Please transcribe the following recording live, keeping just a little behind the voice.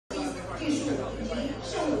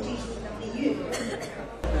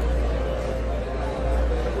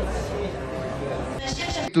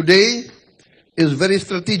Today is very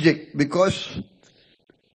strategic because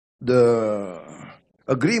the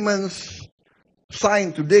agreements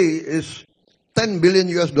signed today is $10 billion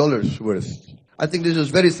worth. I think this is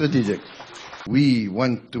very strategic. We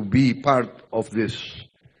want to be part of this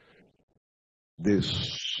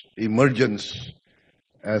emergence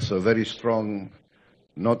as a very strong,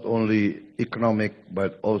 not only economic,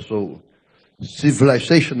 but also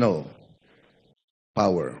civilizational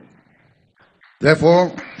power.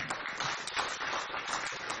 Therefore,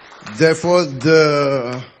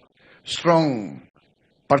 the strong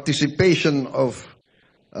participation of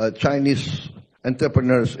Chinese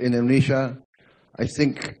entrepreneurs in Indonesia, I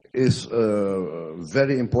think, is a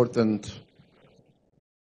very important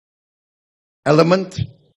element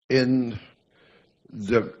in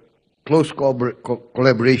the close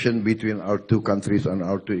collaboration between our two countries and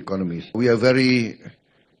our two economies. We are very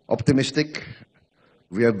optimistic.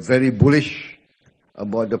 We are very bullish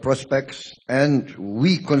about the prospects, and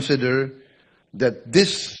we consider that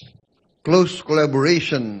this close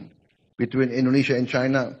collaboration between Indonesia and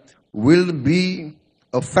China will be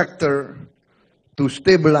a factor to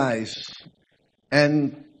stabilize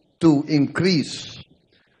and to increase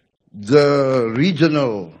the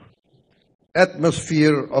regional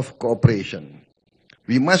atmosphere of cooperation.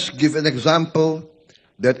 We must give an example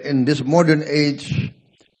that in this modern age,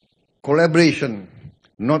 collaboration,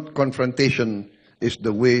 not confrontation, is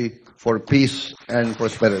the way for peace and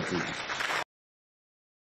prosperity.